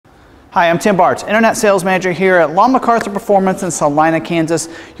Hi, I'm Tim Bartz, Internet Sales Manager here at McArthur Performance in Salina, Kansas,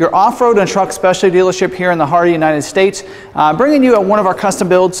 your off-road and truck specialty dealership here in the heart of the United States, bringing you one of our custom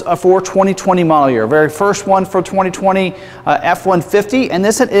builds for 2020 model year. Very first one for 2020 F-150, and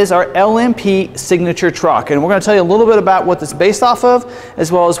this is our LMP Signature Truck. And we're going to tell you a little bit about what this is based off of,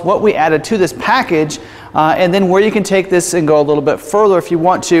 as well as what we added to this package, and then where you can take this and go a little bit further if you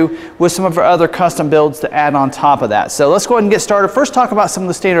want to with some of our other custom builds to add on top of that. So let's go ahead and get started. First, talk about some of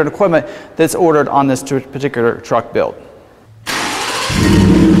the standard equipment that's ordered on this particular truck build.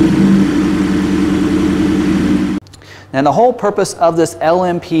 And the whole purpose of this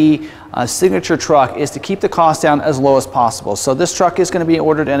LMP Signature Truck is to keep the cost down as low as possible. So this truck is going to be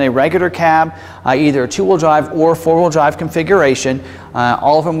ordered in a regular cab, either a two-wheel drive or four-wheel drive configuration.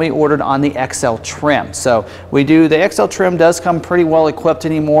 All of them we ordered on the XL trim. So the XL trim does come pretty well equipped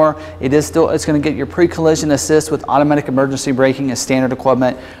anymore. It's going to get your pre-collision assist with automatic emergency braking as standard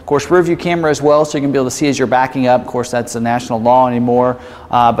equipment. Of course, rear view camera as well, so you can be able to see as you're backing up. Of course, that's a national law anymore.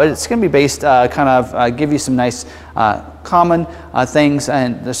 But it's going to be based give you some nice common things,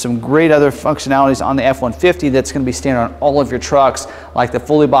 and there's some great other functionalities on the F-150 that's going to be standard on all of your trucks, like the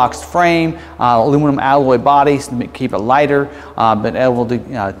fully boxed frame, aluminum alloy bodies to keep it lighter, but able to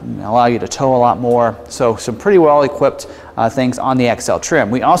allow you to tow a lot more. So some pretty well equipped things on the XL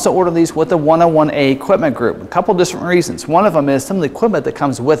trim. We also order these with the 101A equipment group. A couple different reasons. One of them is some of the equipment that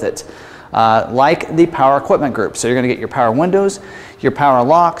comes with it, like the power equipment group. So you're going to get your power windows, your power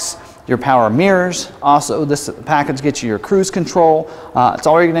locks, your power mirrors. Also, this package gets you your cruise control. It's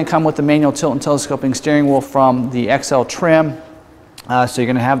already going to come with the manual tilt and telescoping steering wheel from the XL trim. So you're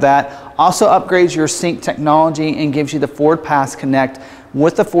going to have that. Also upgrades your sync technology and gives you the Forward Pass Connect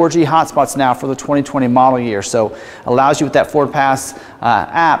with the 4G hotspots now for the 2020 model year. So allows you with that Forward Pass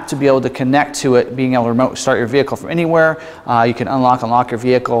app to be able to connect to it, being able to remote start your vehicle from anywhere. You can unlock your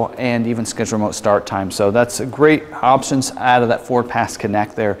vehicle and even schedule remote start time. So that's great options out of that Forward Pass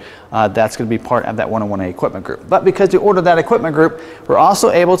Connect there. That's going to be part of that 101A equipment group. But because you ordered that equipment group, we're also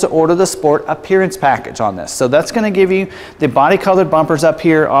able to order the Sport Appearance Package on this. So that's going to give you the body colored bumpers up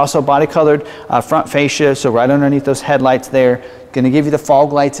here, also body colored front fascia, so right underneath those headlights there. Going to give you the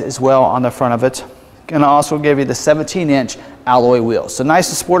fog lights as well on the front of it. Going to also give you the 17-inch alloy wheels. So nice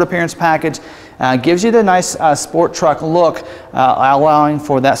Sport Appearance Package. Gives you the nice sport truck look, allowing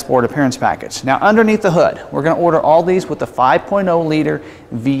for that Sport Appearance Package. Now underneath the hood, we're going to order all these with the 5.0 liter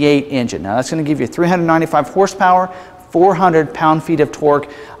V8 engine. Now that's going to give you 395 horsepower, 400 pound-feet of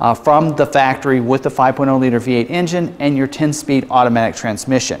torque from the factory with the 5.0 liter V8 engine and your 10-speed automatic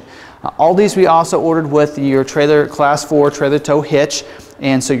transmission. All these we also ordered with your trailer class 4 trailer tow hitch,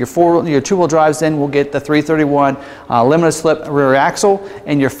 and so your two-wheel drives then will get the 331 limited slip rear axle,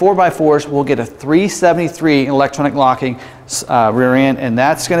 and your 4x4s will get a 373 electronic locking rear end, and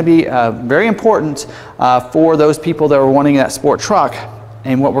that's going to be very important for those people that are wanting that sport truck,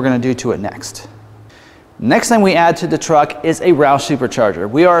 and what we're going to do to it next. Next thing we add to the truck is a Roush Supercharger.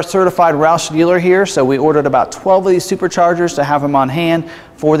 We are a certified Roush dealer here, so we ordered about 12 of these Superchargers to have them on hand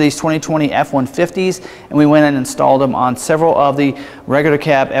for these 2020 F-150s, and we went and installed them on several of the regular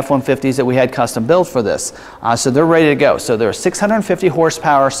cab F-150s that we had custom built for this. So they're ready to go. So they're a 650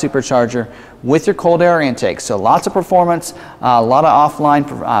 horsepower supercharger with your cold air intake. So lots of performance, a lot of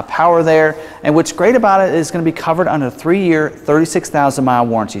offline power there. And what's great about it is going to be covered under a 3-year, 36,000 mile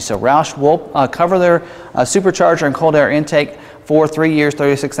warranty. So Roush will cover their supercharger and cold air intake for 3 years,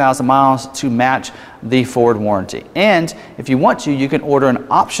 36,000 miles to match the Ford warranty. And if you want to, you can order an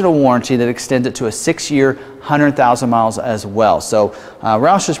optional warranty that extends it to a 6-year, 100,000 miles as well. So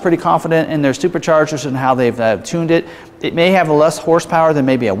Roush is pretty confident in their superchargers and how they've tuned it. It may have less horsepower than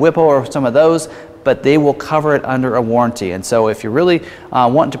maybe a Whippo or some of those, but they will cover it under a warranty. And so if you really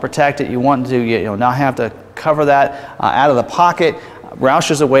want to protect it, you want to not have to cover that out of the pocket,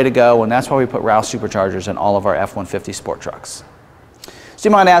 Roush is a way to go, and that's why we put Roush superchargers in all of our F-150 sport trucks. So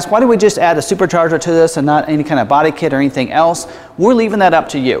you might ask, why did we just add a supercharger to this and not any kind of body kit or anything else? We're leaving that up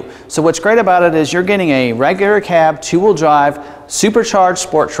to you. So what's great about it is you're getting a regular cab, two-wheel drive, supercharged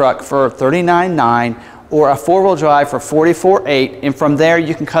sport truck for $39,900 or a four-wheel drive for $44,800, and from there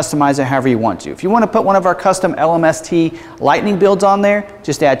you can customize it however you want to. If you want to put one of our custom LMST Lightning builds on there,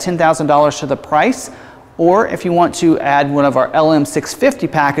 just add $10,000 to the price. Or if you want to add one of our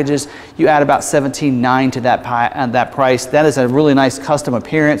LM650 packages, you add about $17,900 to that price. That is a really nice custom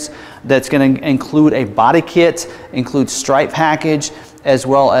appearance that's going to include a body kit, include stripe package, as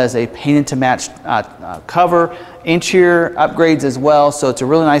well as a painted to match cover interior upgrades as well. So it's a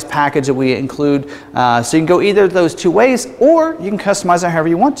really nice package that we include. So you can go either of those two ways, or you can customize it however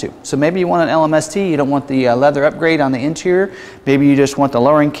you want to. So maybe you want an LMST, you don't want the leather upgrade on the interior. Maybe you just want the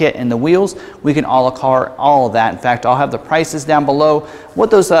lowering kit and the wheels. We can all of that. In fact, I'll have the prices down below,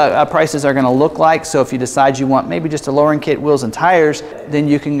 what those prices are going to look like. So if you decide you want maybe just a lowering kit, wheels and tires, then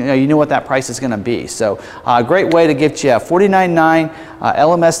you can you know what that price is going to be. So a great way to get you a $49.9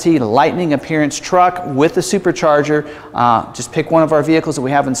 LMST Lightning appearance truck with the Supercharger. Just pick one of our vehicles that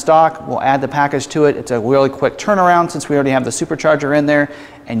we have in stock. We'll add the package to it. It's a really quick turnaround since we already have the Supercharger in there,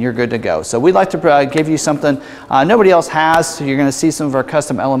 and you're good to go. So we'd like to give you something nobody else has. So you're going to see some of our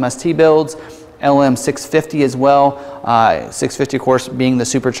custom LMST builds, LM650 as well, 650 of course being the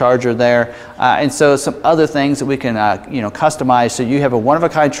Supercharger there, and so some other things that we can you know, customize so you have a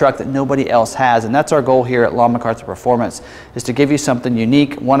one-of-a-kind truck that nobody else has. And that's our goal here at Long McArthur Performance, is to give you something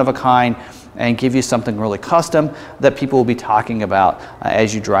unique, one-of-a-kind, and give you something really custom that people will be talking about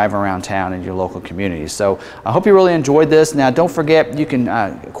as you drive around town in your local communities. So I hope you really enjoyed this. Now don't forget, you can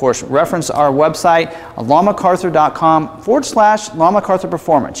of course reference our website, longmcarthur.com/Long McArthur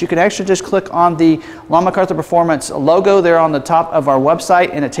Performance. You can actually just click on the Long McArthur Performance logo there on the top of our website,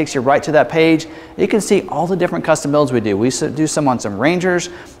 and it takes you right to that page. You can see all the different custom builds we do. We do some on some Rangers,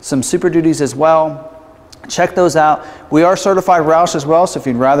 some Super Duties as well. Check those out. We are certified Roush as well, so if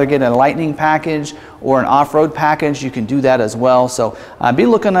you'd rather get a Lightning package or an off-road package, you can do that as well. So be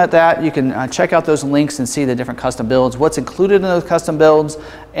looking at that. You can check out those links and see the different custom builds, what's included in those custom builds,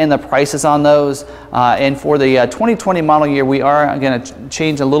 and the prices on those. And for the 2020 model year, we are going to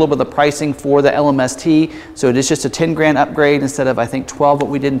change a little bit of the pricing for the LMST. So it is just a 10 grand upgrade instead of, I think, 12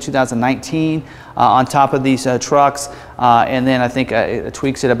 what we did in 2019 on top of these trucks. And then I think it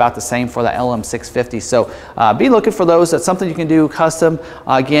tweaks it about the same for the LM650. So be looking for those. That's something you can do custom.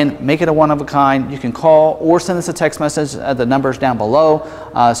 Again, make it a one-of-a-kind. You can call or send us a text message. The number's down below.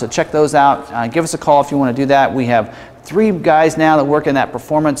 So check those out. Give us a call if you want to do that. We have 3 guys now that work in that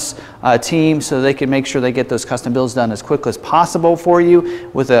performance team, so they can make sure they get those custom builds done as quickly as possible for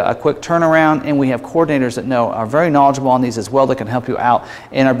you with a quick turnaround. And we have coordinators that are very knowledgeable on these as well, that can help you out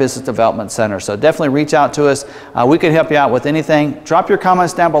in our business development center. So definitely reach out to us. We can help you out with anything. Drop your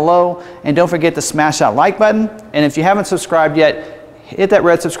comments down below, and don't forget to smash that like button. And if you haven't subscribed yet, hit that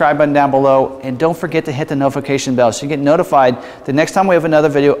red subscribe button down below, and don't forget to hit the notification bell so you get notified the next time we have another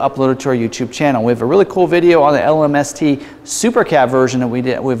video uploaded to our YouTube channel. We have a really cool video on the LMST Super Cab version that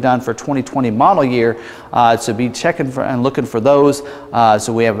we've done for 2020 model year. So be checking for and looking for those.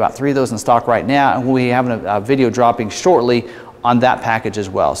 So we have about 3 of those in stock right now, and we have a video dropping shortly on that package as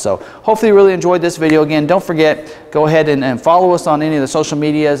well. So hopefully you really enjoyed this video. Again, don't forget, go ahead and follow us on any of the social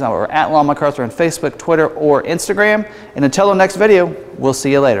medias. We're at Long McArthur on Facebook, Twitter, or Instagram. And until the next video, we'll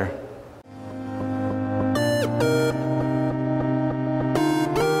see you later.